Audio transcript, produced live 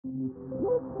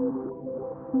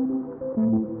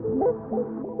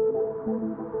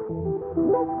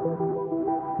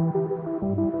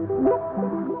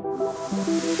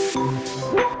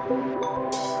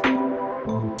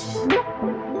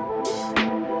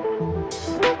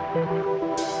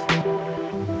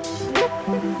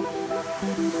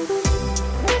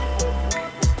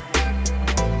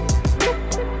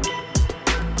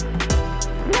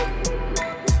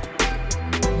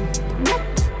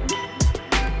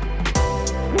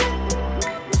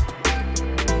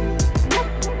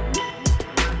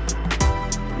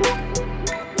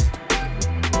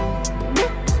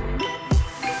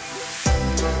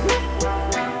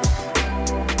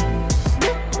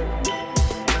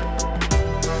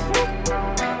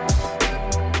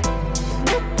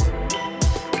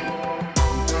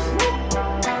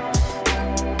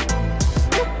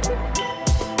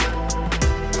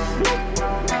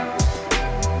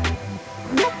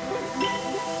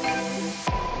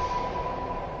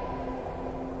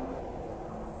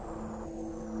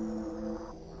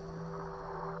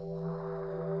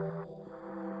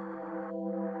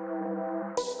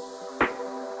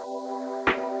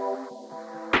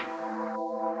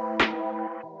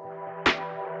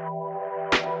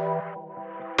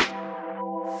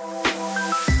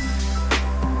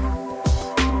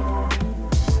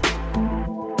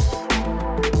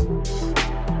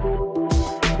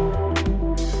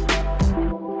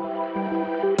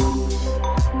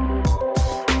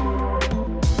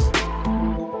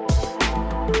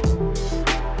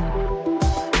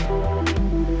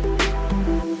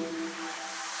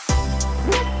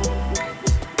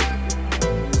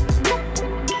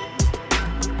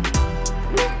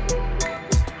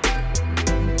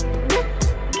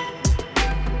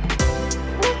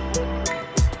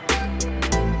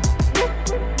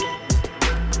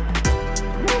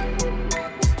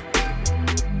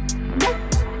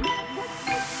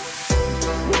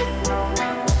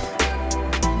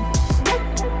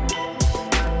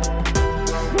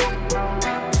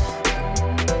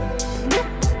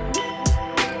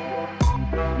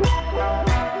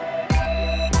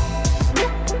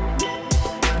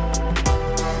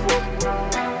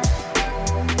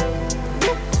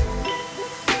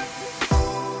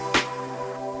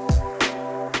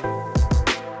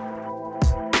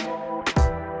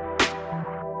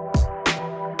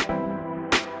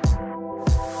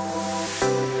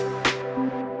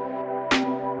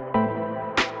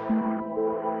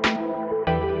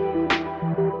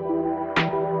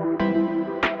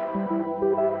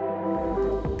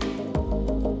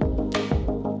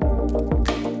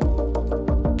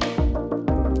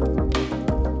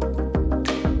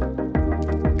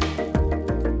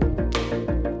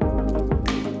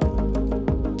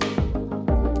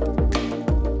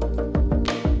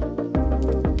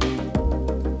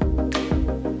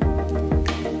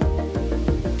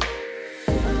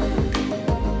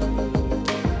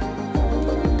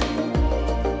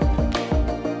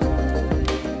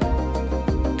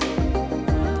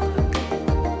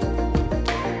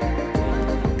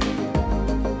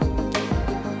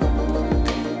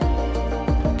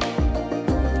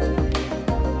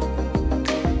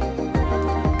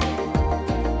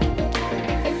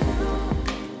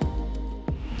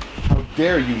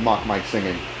dare you mock my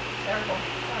singing? Terrible.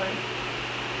 Sorry.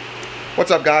 What's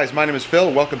up, guys? My name is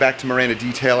Phil. Welcome back to Miranda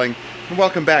Detailing, and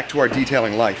welcome back to our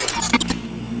detailing life.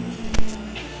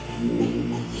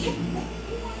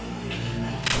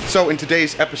 So in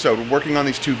today's episode, we're working on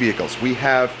these two vehicles. We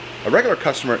have a regular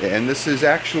customer, and this is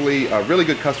actually a really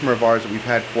good customer of ours that we've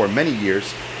had for many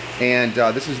years. And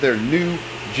this is their new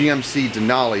GMC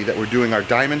Denali that we're doing our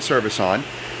diamond service on.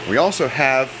 We also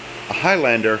have a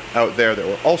Highlander out there that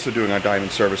we're also doing our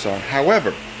diamond service on.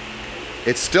 However,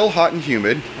 it's still hot and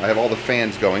humid. I have all the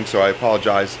fans going, so I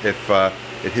apologize if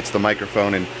it hits the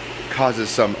microphone and causes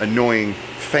some annoying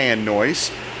fan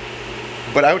noise.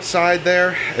 But outside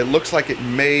there, it looks like it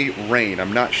may rain.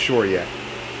 I'm not sure yet.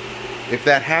 If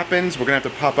that happens, we're gonna have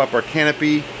to pop up our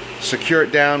canopy, secure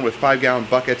it down with 5-gallon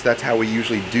buckets. That's how we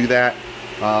usually do that.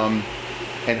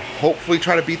 And hopefully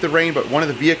try to beat the rain, but one of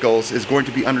the vehicles is going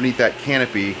to be underneath that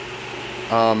canopy,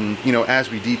 you know, as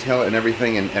we detail it and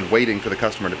everything, and waiting for the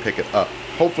customer to pick it up.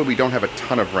 Hopefully we don't have a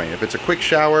ton of rain. If it's a quick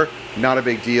shower, not a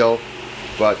big deal,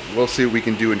 but we'll see what we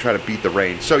can do and try to beat the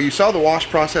rain. So you saw the wash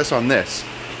process on this.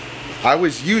 I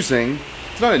was using,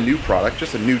 it's not a new product,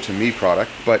 just a new to me product,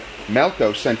 but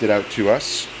Malco sent it out to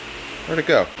us. Where'd it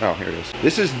go? Oh, here it is.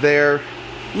 This is their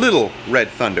little Red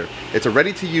Thunder. It's a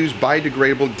ready-to-use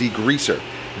biodegradable degreaser.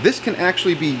 This can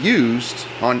actually be used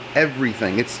on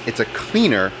everything. It's a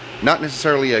cleaner, not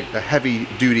necessarily a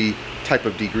heavy-duty type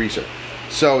of degreaser.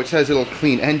 So it says it'll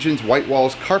clean engines, white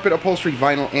walls, carpet, upholstery,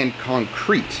 vinyl, and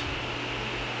concrete.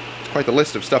 It's quite the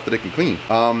list of stuff that it can clean.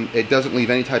 It doesn't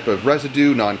leave any type of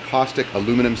residue, non-caustic,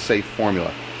 aluminum safe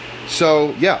formula.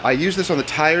 So yeah, I used this on the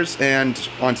tires and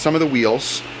on some of the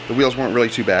wheels. The wheels weren't really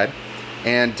too bad.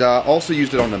 And also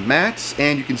used it on the mats,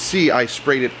 and you can see I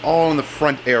sprayed it all in the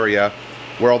front area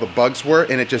where all the bugs were,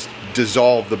 and it just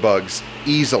dissolved the bugs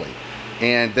easily.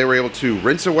 And they were able to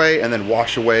rinse away and then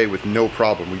wash away with no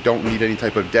problem. We don't need any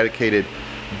type of dedicated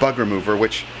bug remover,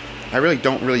 which I really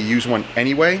don't use one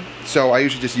anyway. So I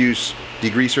usually just use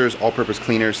degreasers, all-purpose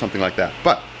cleaners, something like that.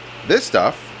 But this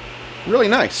stuff, really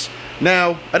nice.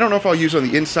 Now, I don't know if I'll use it on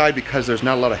the inside because there's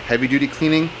not a lot of heavy-duty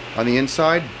cleaning on the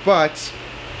inside, but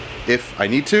if I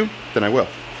need to, then I will.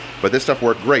 But this stuff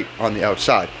worked great on the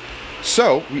outside.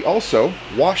 So we also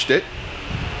washed it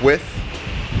with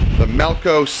the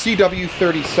Malco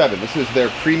CW37. This is their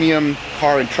premium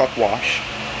car and truck wash.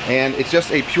 And it's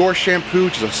just a pure shampoo,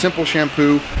 just a simple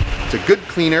shampoo. It's a good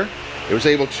cleaner. It was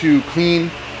able to clean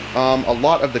a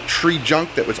lot of the tree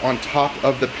junk that was on top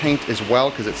of the paint as well,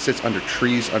 because it sits under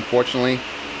trees, unfortunately.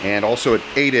 And also it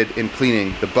aided in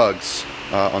cleaning the bugs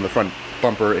on the front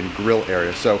bumper and grill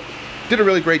area. So did a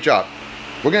really great job.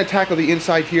 We're going to tackle the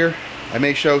inside here. I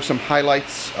may show some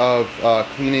highlights of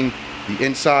cleaning the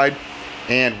inside.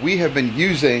 And we have been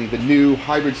using the new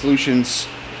Hybrid Solutions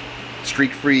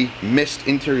streak-free mist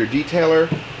interior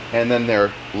detailer, and then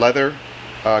their leather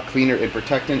cleaner and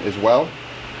protectant as well.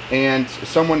 And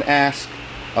someone asked,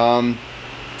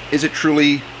 is it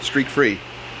truly streak-free?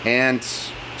 And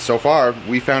so far,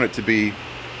 we found it to be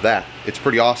that. It's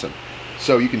pretty awesome.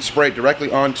 So you can spray it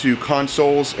directly onto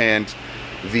consoles and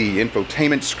the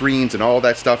infotainment screens and all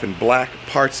that stuff in black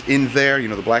parts in there, you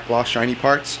know, the black gloss shiny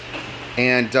parts.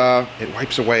 And it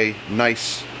wipes away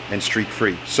nice and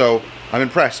streak-free. So I'm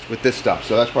impressed with this stuff.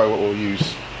 So that's probably what we'll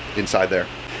use inside there.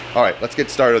 All right, let's get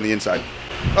started on the inside.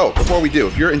 Oh, before we do,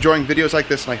 if you're enjoying videos like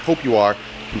this, and I hope you are,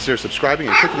 consider subscribing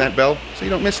and clicking that bell so you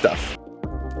don't miss stuff.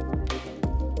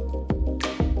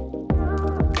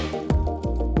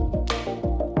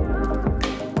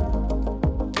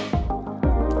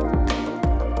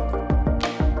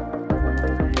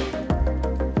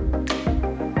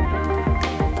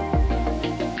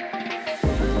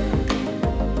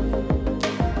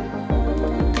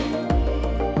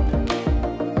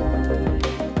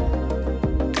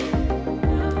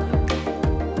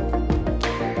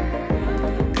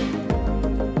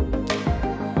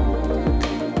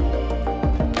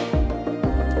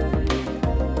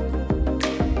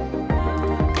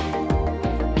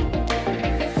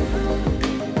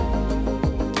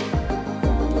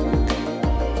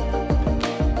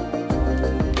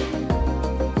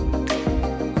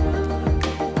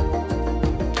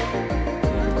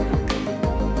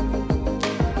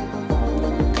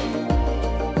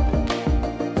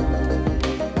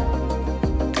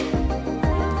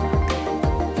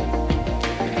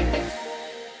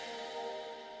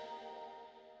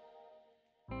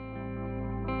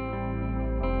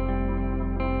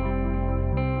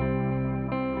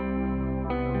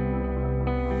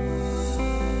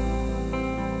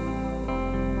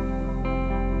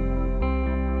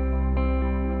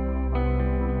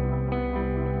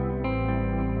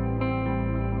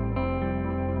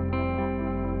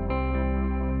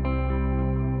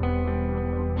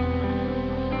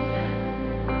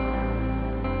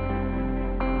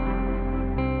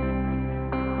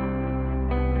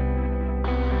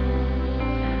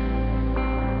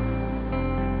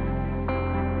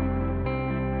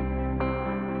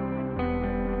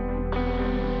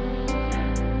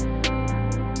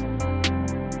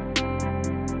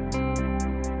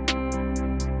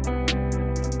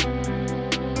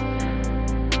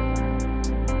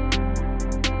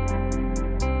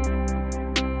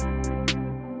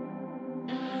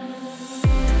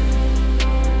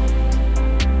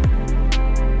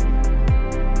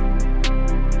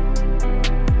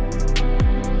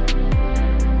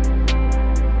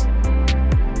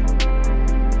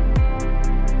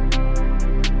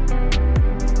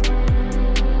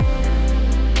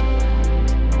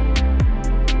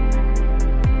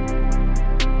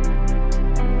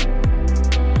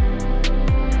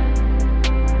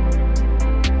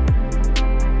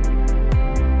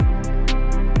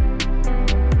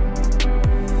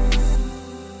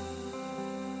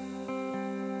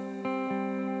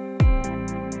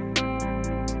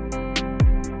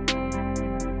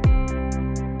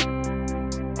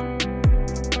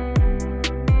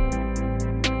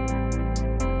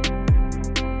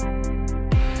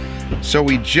 So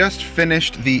we just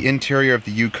finished the interior of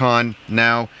the Yukon.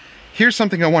 Now, here's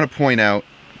something I want to point out.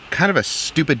 Kind of a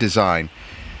stupid design.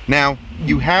 Now,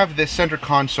 you have this center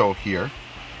console here,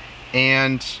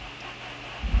 and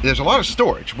there's a lot of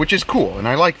storage, which is cool, and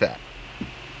I like that.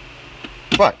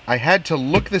 But I had to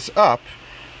look this up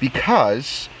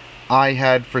because I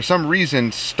had, for some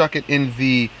reason, stuck it in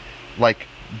the, like,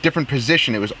 different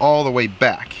position. It was all the way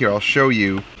back. Here, I'll show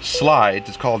you. Slides.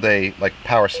 It's called a, like,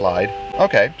 power slide.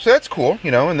 Okay, so that's cool,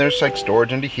 you know, and there's, like,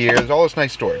 storage under here. There's all this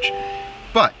nice storage.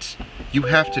 But you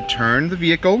have to turn the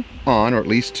vehicle on, or at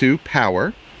least to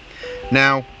power.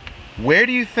 Now, where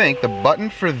do you think the button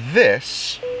for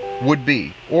this would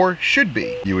be, or should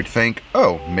be? You would think,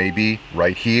 oh, maybe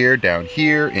right here, down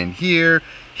here, in here,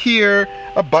 here,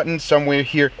 a button somewhere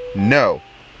here. No.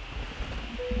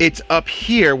 It's up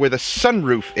here where the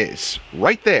sunroof is,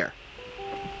 right there.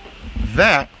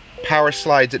 That power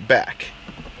slides it back.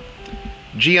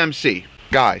 GMC,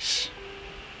 guys,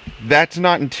 that's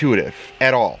not intuitive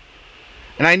at all.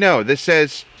 And I know this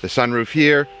says the sunroof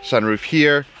here,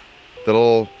 the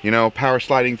little, you know, power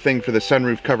sliding thing for the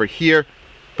sunroof cover here.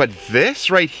 But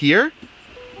this right here,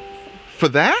 for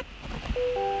that?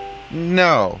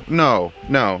 No.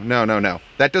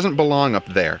 That doesn't belong up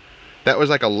there. That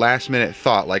was like a last minute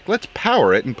thought, like, let's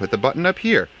power it and put the button up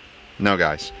here. No,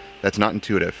 guys, that's not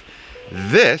intuitive.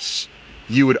 This,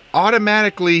 you would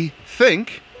automatically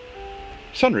think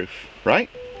sunroof, right?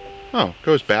 Oh,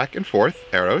 goes back and forth,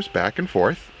 arrows back and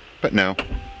forth. But no,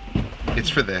 it's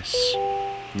for this.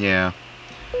 Yeah.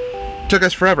 Took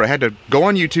us forever. I had to go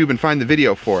on YouTube and find the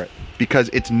video for it because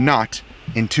it's not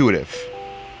intuitive.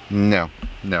 No.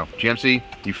 GMC,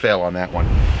 you fail on that one.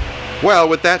 Well,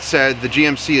 with that said, the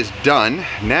GMC is done.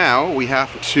 Now we have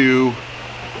to,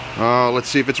 let's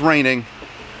see if it's raining.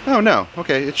 Oh no,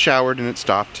 okay, it's showered and it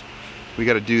stopped. We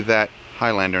got to do that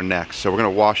Highlander next. So we're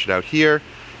going to wash it out here,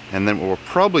 and then what we'll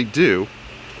probably do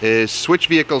is switch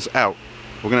vehicles out.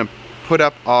 We're going to put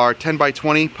up our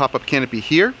 10x20 pop-up canopy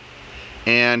here,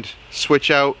 and switch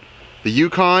out the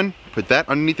Yukon, put that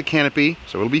underneath the canopy,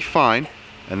 so it'll be fine,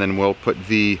 and then we'll put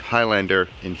the Highlander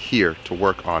in here to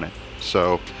work on it.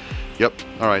 So, yep,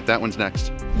 alright, that one's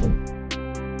next.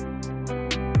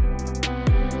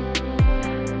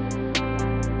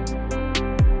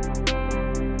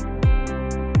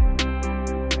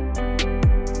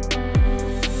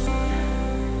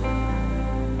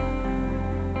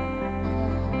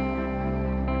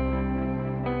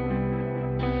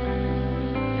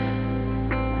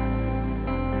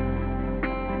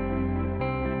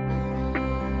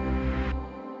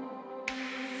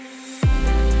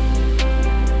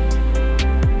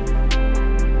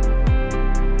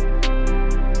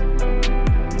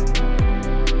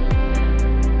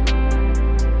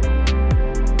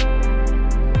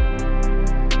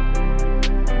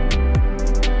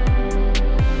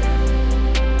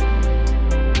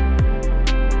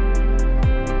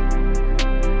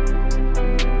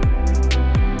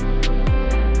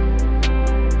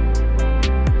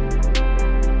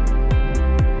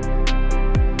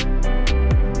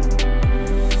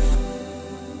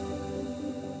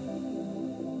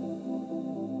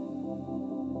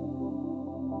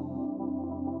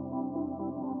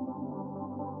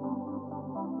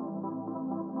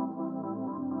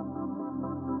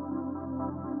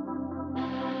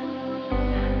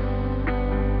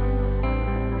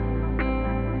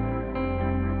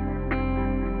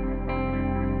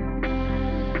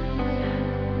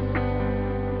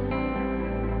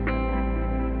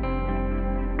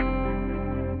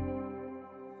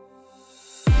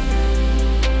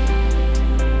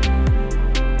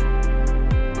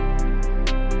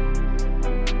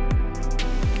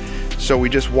 So we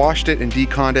just washed it and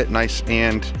deconned it nice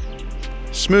and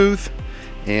smooth.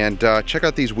 And check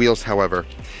out these wheels, however.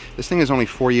 This thing is only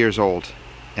 4 years old,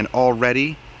 and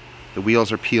already the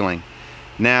wheels are peeling.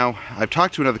 Now, I've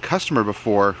talked to another customer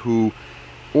before who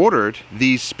ordered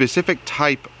these specific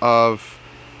type of,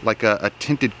 like a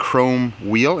tinted chrome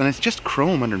wheel, and it's just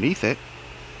chrome underneath it.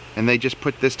 And they just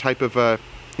put this type of,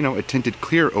 you know, a tinted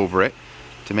clear over it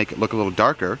to make it look a little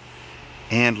darker.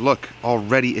 And look,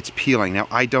 already it's peeling. Now,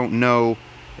 I don't know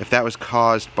if that was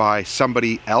caused by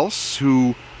somebody else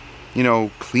who, you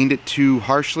know, cleaned it too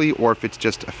harshly, or if it's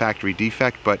just a factory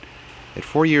defect, but at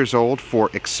 4 years old, for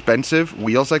expensive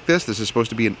wheels like this is supposed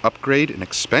to be an upgrade, an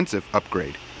expensive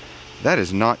upgrade. That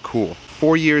is not cool.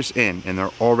 4 years in, and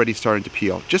they're already starting to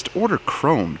peel. Just order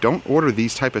chrome. Don't order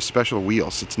these type of special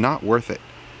wheels. It's not worth it.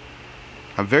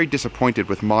 I'm very disappointed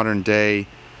with modern day,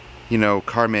 you know,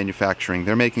 car manufacturing.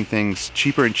 They're making things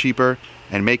cheaper and cheaper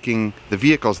and making the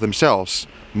vehicles themselves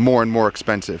more and more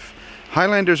expensive.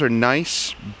 Highlanders are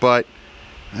nice, but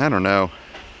I don't know.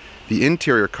 The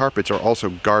interior carpets are also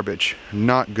garbage.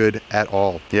 Not good at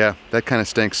all. Yeah, that kind of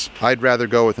stinks. I'd rather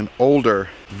go with an older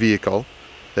vehicle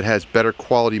that has better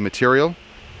quality material,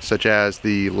 such as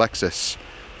the Lexus.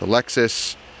 The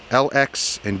Lexus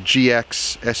LX and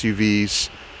GX SUVs,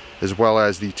 as well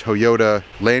as the Toyota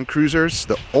Land Cruisers,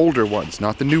 the older ones,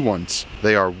 not the new ones.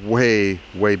 They are way,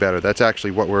 way better. That's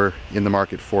actually what we're in the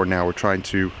market for now. We're trying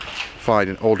to find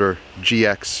an older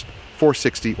GX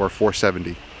 460 or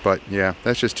 470. But yeah,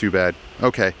 that's just too bad.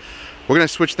 Okay, we're gonna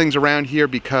switch things around here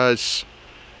because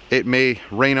it may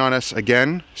rain on us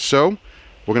again. So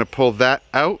we're gonna pull that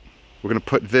out. We're gonna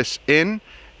put this in,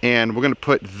 and we're gonna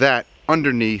put that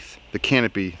underneath the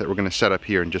canopy that we're gonna set up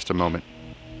here in just a moment.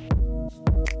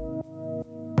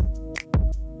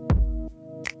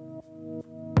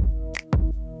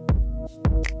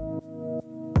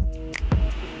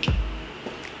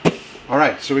 All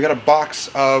right, so we got a box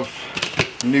of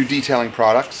new detailing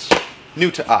products.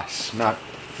 New to us, not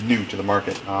new to the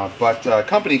market. But a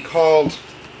company called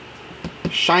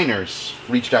Shiners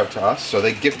reached out to us, so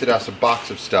they gifted us a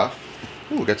box of stuff.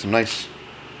 Ooh, we got some nice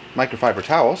microfiber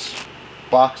towels.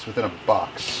 Box within a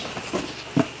box.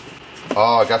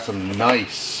 Oh, I got some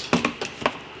nice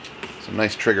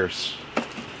triggers.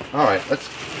 All right, let's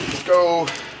go.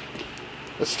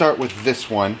 Let's start with this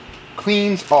one.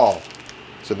 Cleans all.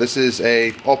 So this is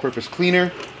a all-purpose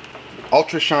cleaner.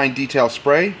 Ultra Shine Detail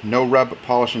Spray, no rub,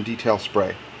 polish, and detail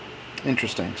spray.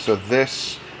 Interesting. So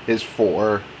this is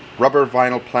for rubber,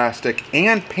 vinyl, plastic,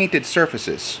 and painted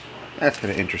surfaces. That's kind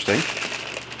of interesting.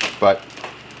 But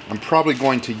I'm probably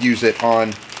going to use it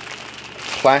on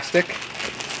plastic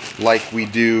like we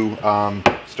do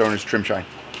Stoner's Trim Shine.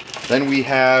 Then we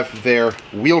have their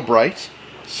Wheel Bright.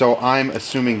 So I'm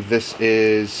assuming this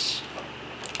is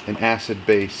an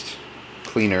acid-based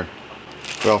cleaner.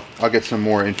 Well, I'll get some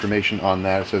more information on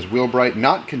that. It says Wheel Bright,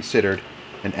 not considered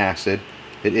an acid.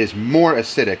 It is more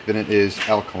acidic than it is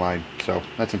alkaline, so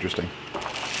that's interesting.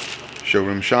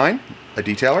 Showroom Shine, a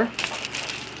detailer.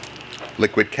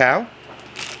 Liquid Cow,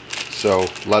 so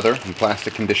leather and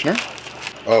plastic conditioner.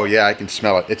 Oh yeah, I can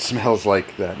smell it. It smells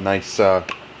like that nice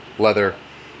leather.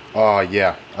 Oh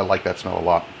yeah, I like that smell a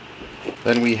lot.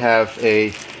 Then we have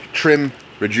a Trim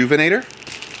Rejuvenator.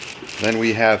 Then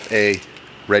we have a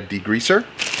Red Degreaser.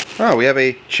 Oh, we have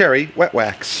a Cherry Wet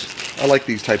Wax. I like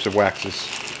these types of waxes.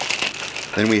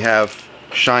 Then we have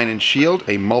Shine and Shield,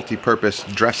 a multi-purpose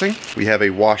dressing. We have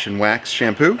a Wash and Wax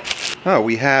shampoo. Oh,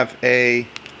 we have a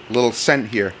little scent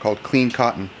here called Clean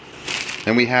Cotton.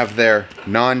 Then we have their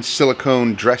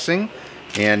non-silicone dressing,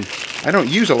 and I don't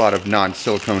use a lot of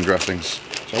non-silicone dressings,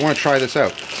 so I want to try this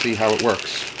out, see how it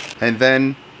works. And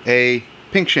then a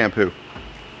pink shampoo.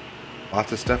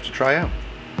 Lots of stuff to try out.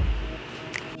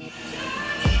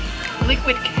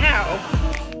 Liquid Cow.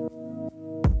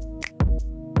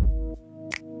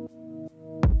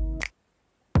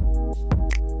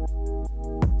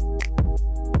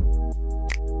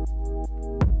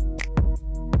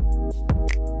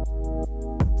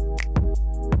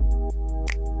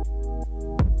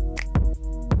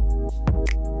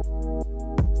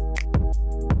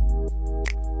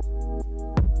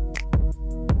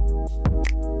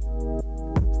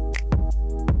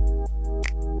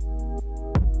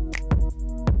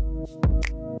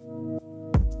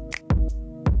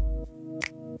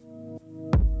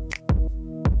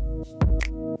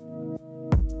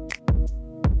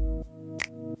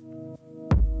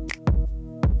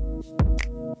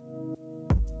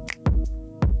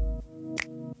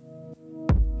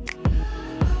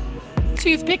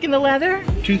 Toothpick in the leather.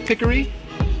 Toothpickery.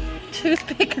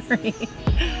 Toothpickery.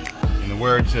 In the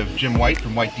words of Jim White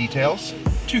from White Details,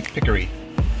 toothpickery.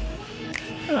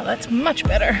 Oh, that's much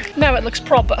better. Now it looks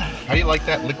proper. How do you like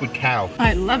that Liquid Cow?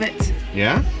 I love it.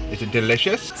 Yeah? Is it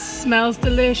delicious? Smells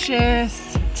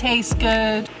delicious. Tastes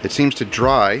good. It seems to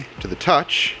dry to the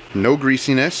touch. No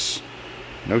greasiness.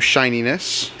 No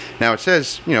shininess. Now it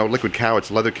says, you know, Liquid Cow,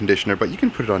 it's leather conditioner, but you can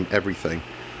put it on everything.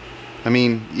 I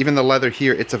mean, even the leather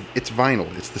here, it's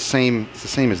vinyl. It's the same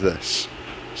as this.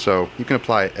 So you can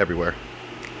apply it everywhere.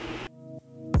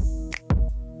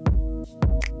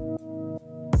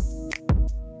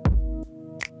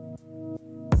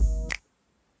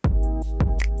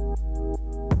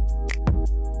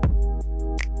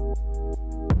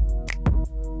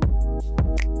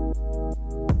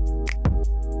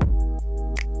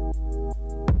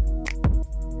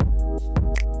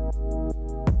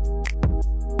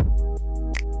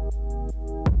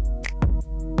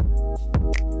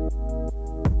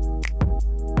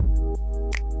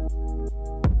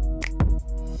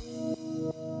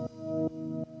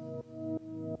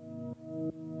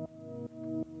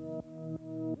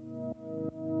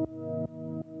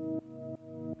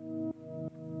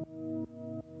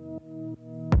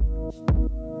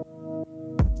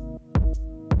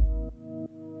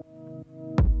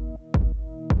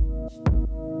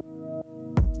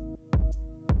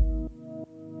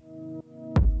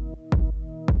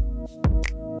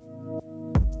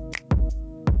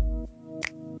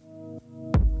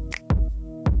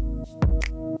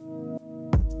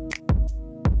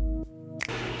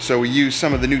 So we use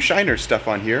some of the new Shiner stuff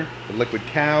on here. The Liquid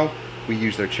Cow, we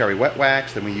use their Cherry Wet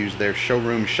Wax, then we use their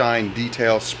Showroom Shine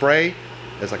Detail Spray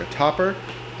as like a topper,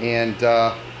 and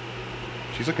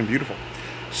she's looking beautiful.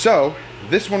 So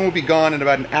this one will be gone in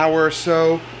about an hour or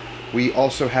so. We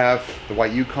also have the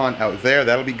white Yukon out there.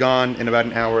 That'll be gone in about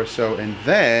an hour or so. And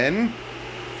then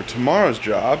for tomorrow's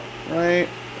job, right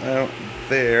out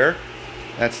there,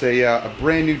 that's a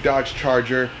brand new Dodge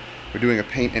Charger. We're doing a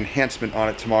paint enhancement on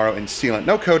it tomorrow in sealant.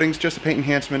 No coatings, just a paint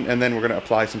enhancement, and then we're gonna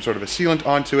apply some sort of a sealant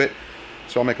onto it.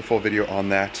 So I'll make a full video on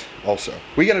that also.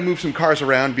 We gotta move some cars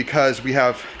around because we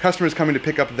have customers coming to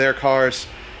pick up their cars.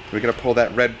 We're gonna pull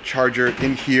that red Charger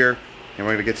in here, and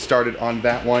we're gonna get started on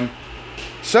that one.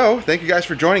 So, thank you guys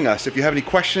for joining us. If you have any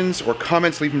questions or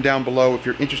comments, leave them down below. If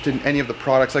you're interested in any of the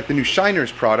products, like the new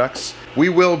Shiners products, we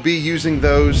will be using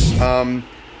those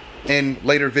in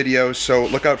later videos, so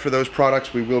look out for those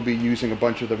products. We will be using a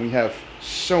bunch of them. We have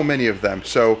so many of them.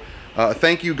 So,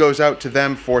 thank you goes out to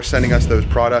them for sending us those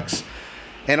products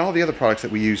and all the other products that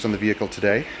we used on the vehicle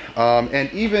today.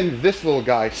 And even this little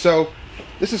guy. So,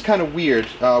 this is kind of weird.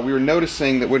 We were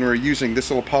noticing that when we were using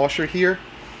this little polisher here,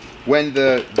 when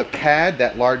the pad,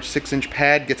 that large 6-inch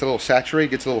pad, gets a little saturated,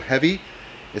 gets a little heavy,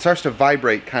 it starts to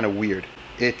vibrate kind of weird.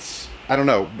 It's, I don't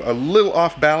know, a little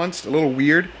off balanced, a little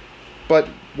weird, but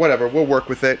whatever, we'll work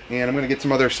with it. And I'm gonna get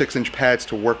some other 6-inch pads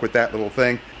to work with that little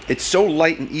thing. It's so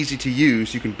light and easy to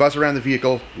use, you can buzz around the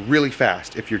vehicle really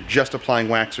fast if you're just applying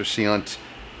wax or sealant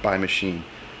by machine.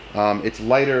 It's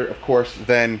lighter, of course,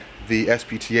 than the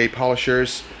SPTA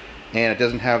Polishers, and it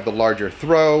doesn't have the larger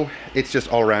throw. It's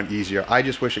just all around easier. I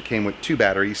just wish it came with 2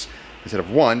 batteries instead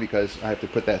of 1, because I have to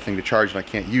put that thing to charge and I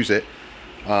can't use it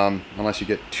unless you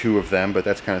get 2 of them, but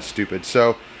that's kind of stupid.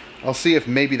 So I'll see if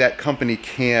maybe that company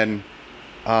can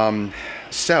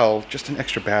sell just an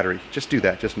extra battery. Just do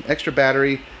that, just an extra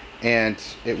battery, and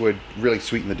it would really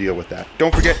sweeten the deal with that.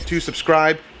 Don't forget to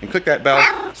subscribe and click that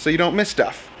bell so you don't miss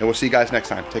stuff. And we'll see you guys next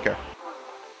time. Take care.